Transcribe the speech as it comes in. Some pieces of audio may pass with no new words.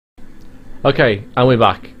Okay, and we're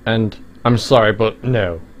back, and I'm sorry, but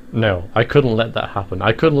no, I couldn't let that happen.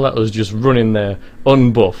 I couldn't let us just run in there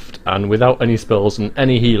unbuffed and without any spells and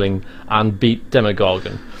any healing and beat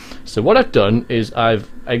Demogorgon. So what I've done is I've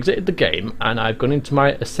exited the game and I've gone into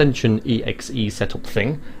my Ascension EXE setup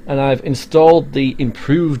thing and I've installed the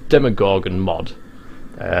improved Demogorgon mod,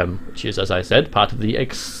 which is, as I said, part of the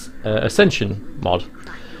Ascension mod.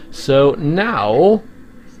 So now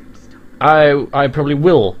I probably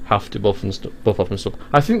will have to buff up and stuff.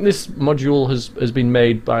 I think this module has been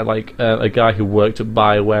made by like a guy who worked at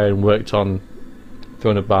BioWare and worked on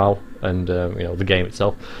Throne of Bhaal and you know, the game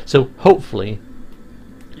itself. So hopefully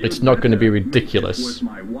it's not going to be ridiculous.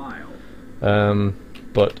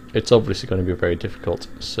 But it's obviously going to be very difficult.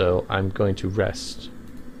 So I'm going to rest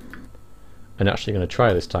and actually going to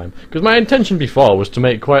try this time, because my intention before was to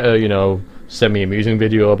make quite a, you know, semi-amusing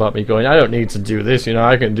video about me going, I don't need to do this, you know,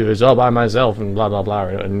 I can do this all by myself and blah blah blah,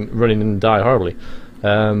 and running and die horribly.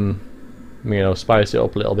 You know, spice it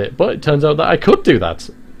up a little bit, but it turns out that I could do that,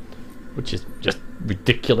 which is just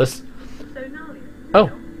ridiculous.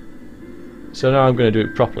 Oh, so now I'm going to do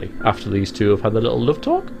it properly after these two have had a little love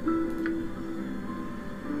talk.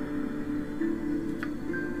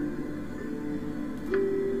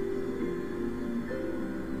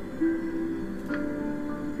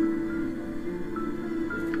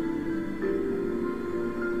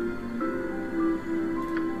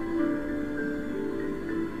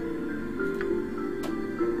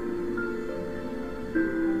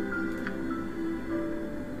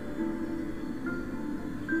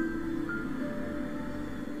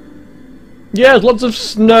 Yeah, there's lots of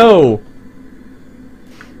snow!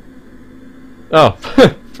 Oh,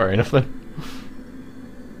 fair enough then.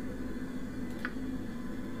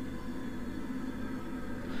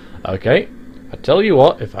 Okay, I tell you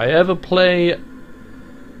what, if I ever play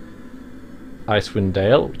Icewind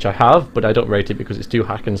Dale, which I have, but I don't rate it because it's too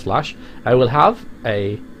hack and slash, I will have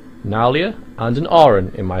a Nalia and an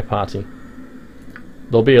Auron in my party.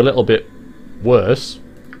 They'll be a little bit worse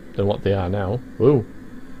than what they are now. Ooh.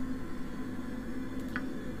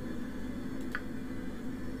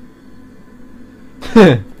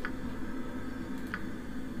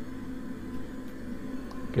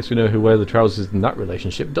 Guess we know who wears the trousers in that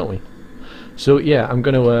relationship, don't we? So yeah, I'm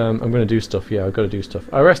gonna do stuff. Yeah, I've got to do stuff.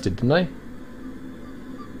 I rested, didn't I?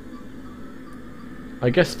 I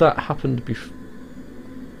guess that happened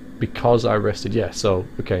because I rested. Yeah. So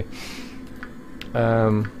okay.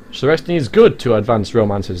 So resting is good to advance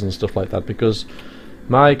romances and stuff like that, because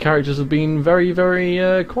my characters have been very,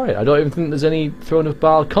 very quiet. I don't even think there's any Throne of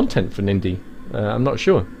Bhaal content for Nindy. I'm not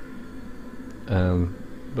sure.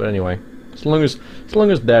 But anyway, as long as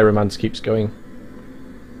their romance keeps going,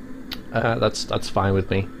 that's fine with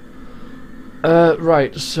me.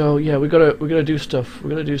 Right. So yeah, we gotta do stuff.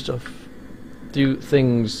 Do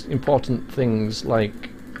things, important things like,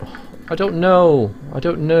 I don't know. I've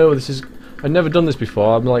never done this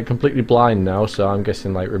before. I'm like completely blind now, so I'm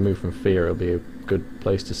guessing like remove from fear will be a good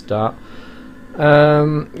place to start.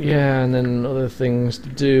 Yeah, and then other things to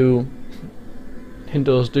do.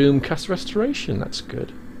 Hindor's Doom cast restoration. That's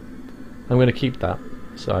good. I'm going to keep that,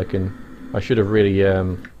 so I should have really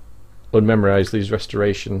unmemorized these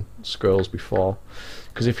restoration scrolls before,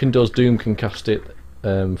 because if Hindor's Doom can cast it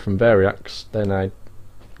from Variax, then I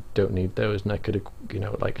don't need those, and I could, you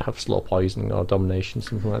know, like have slow poisoning or domination,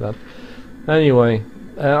 something like that. Anyway,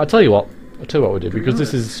 I'll tell you what we'll do, because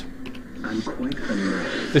this is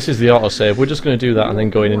the autosave. We're just going to do that and then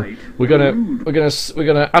go in, and we're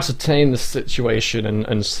gonna ascertain the situation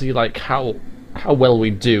and see like how well we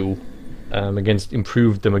do against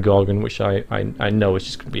improved Demogorgon, which I know is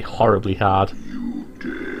just going to be horribly hard.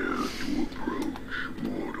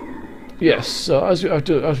 Yes, so as I've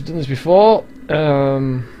done this before,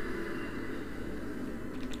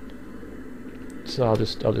 so I'll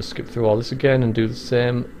just skip through all this again and do the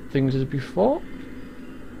same things as before.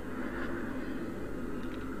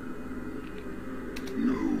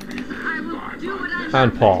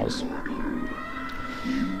 And pause.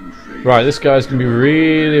 Right, this guy's going to be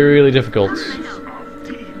really, really difficult.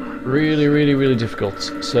 Really, really, really difficult.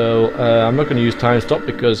 So, I'm not going to use time stop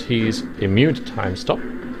because he's immune to time stop.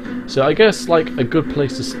 So I guess, like, a good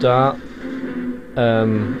place to start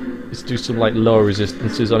is do some, like, lower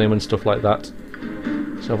resistances on him and stuff like that.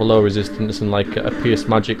 So have a low resistance and, like, a pierce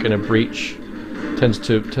magic and a breach. Tends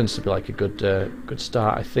to be, like, a good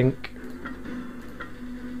start, I think.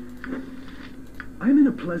 I'm in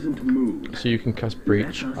a pleasant mood. So you can cast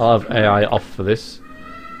Breach. I'll have AI off for this.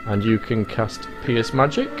 And you can cast Pierce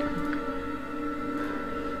Magic.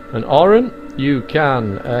 And Auron, you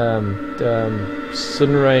can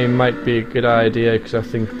Sunray might be a good idea because I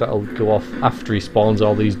think that'll go off after he spawns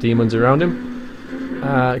all these demons around him.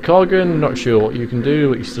 Corgan, not sure what you can do,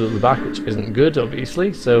 but you're still at the back, which isn't good,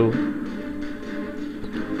 obviously, so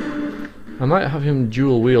I might have him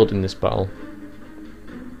dual wield in this battle.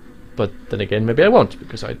 But then again, maybe I won't,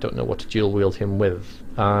 because I don't know what to dual wield him with.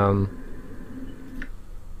 No,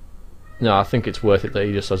 I think it's worth it that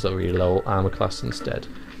he just has that really low armor class instead.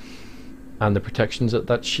 And the protections that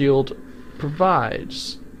that shield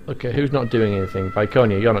provides. Okay, who's not doing anything?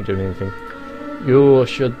 Viconia, you're not doing anything. You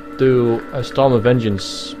should do a Storm of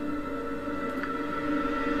Vengeance.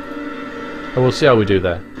 And we'll see how we do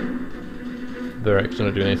there. Varric's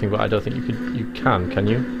not doing anything, but I don't think you can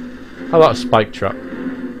you? How about a Spike Trap?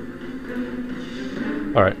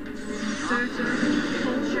 Alright.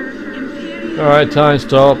 Alright, time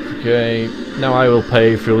stop. Okay, now I will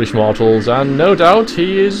pay foolish mortals, and no doubt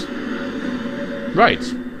he is right.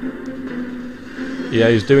 Yeah,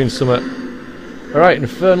 he's doing something. Alright,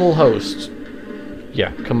 Infernal Host.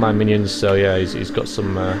 Yeah, come my minions, so yeah, he's got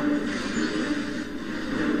some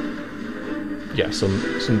yeah,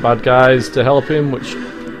 some bad guys to help him, which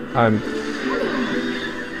I'm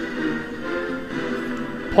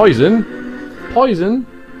poison.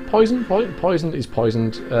 He's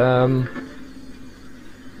poisoned.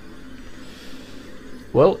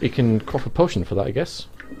 Well, he can quaff a potion for that, I guess.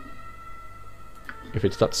 If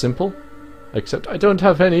it's that simple. Except I don't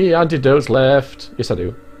have any antidotes left. Yes, I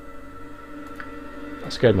do. I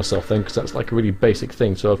scared myself then, because that's like a really basic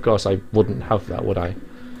thing, so of course I wouldn't have that, would I?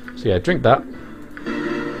 So yeah, drink that.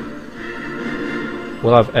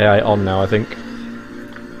 We'll have AI on now, I think.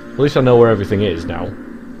 At least I know where everything is now.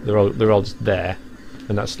 They're all just there.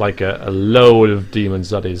 And that's like a load of demons,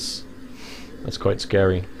 that is. That's quite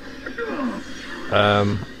scary.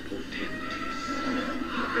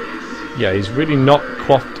 Yeah, he's really not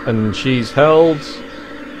quaffed and she's held.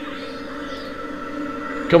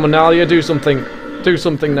 Come on, Nalia, do something. Do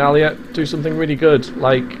something, Nalia. Do something really good.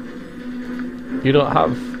 Like, you don't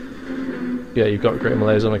have... Yeah, you've got Great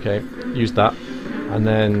Malazon, okay. Use that. And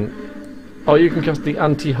then... Oh, you can cast the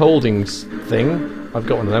anti-holdings thing. I've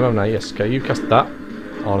got one of them, haven't I? Yes, okay, you cast that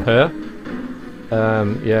on her.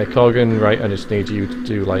 Yeah, Corgan, right, I just need you to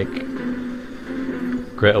do, like...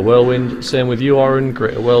 Greater Whirlwind. Same with you, Oren.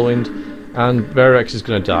 Greater Whirlwind. And Verex is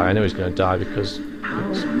going to die. I know he's going to die because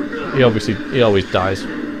he always dies.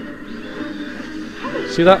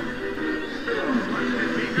 See that?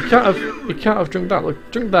 You can't have drunk that.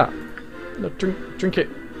 Look, drink that. No, drink it.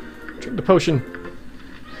 Drink the potion.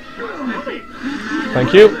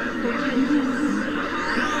 Thank you.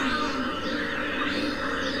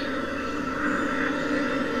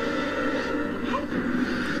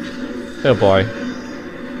 Oh boy.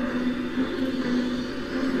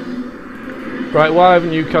 Right, why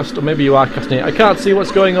haven't you cast... Or maybe you are casting it. I can't see what's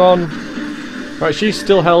going on. Right, she's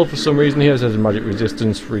still held for some reason. He has his magic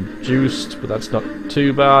resistance reduced, but that's not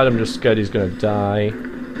too bad. I'm just scared he's going to die.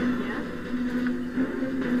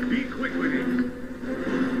 Be quick with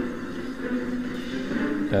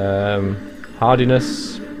it.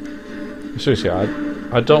 Hardiness. Seriously,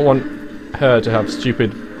 I don't want her to have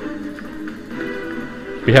stupid...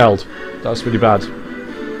 Beheld. That's really bad.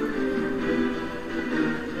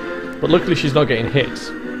 But luckily she's not getting hit.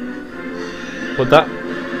 But that...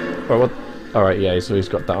 Or what? Alright, yeah, so he's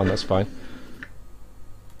got that on, that's fine.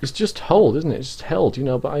 It's just hold, isn't it? It's just held, you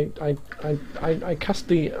know, but I cast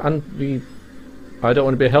the... I don't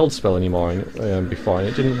want to be a held spell anymore before, and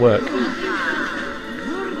it didn't work.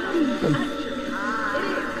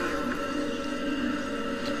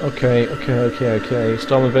 Okay.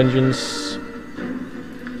 Storm of Vengeance.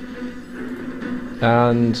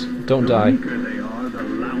 And don't die.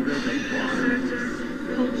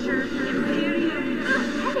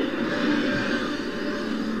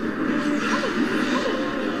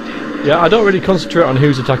 Yeah, I don't really concentrate on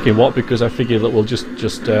who's attacking what because I figure that we'll just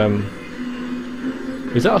is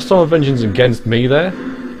that a Storm of Vengeance against me there?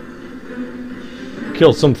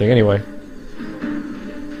 Killed something anyway.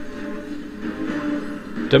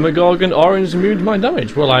 Demogorgon Orange immune to my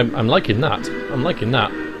damage. Well, I'm liking that. I'm liking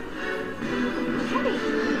that.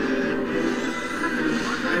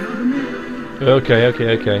 Okay.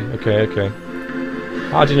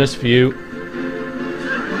 Hardiness for you.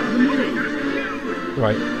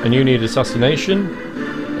 Right, and you need assassination.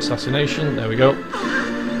 Assassination, there we go.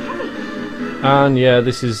 And yeah,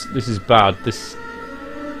 this is bad. This...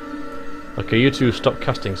 Okay, you two stop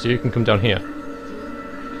casting, so you can come down here.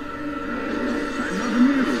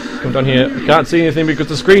 Come down here. I can't see anything because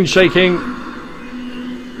the screen's shaking.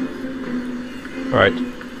 Right.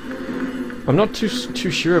 I'm not too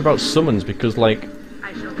sure about summons because, like...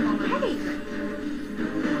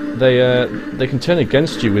 they can turn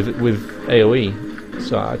against you with AOE,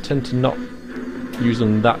 so I tend to not use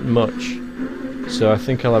them that much. So I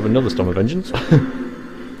think I'll have another Storm of Vengeance,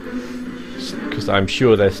 because I'm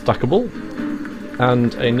sure they're stackable,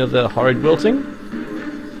 and another Horrid Wilting,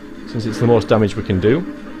 since it's the most damage we can do.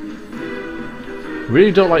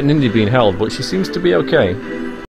 Really don't like Nindy being held, but she seems to be okay.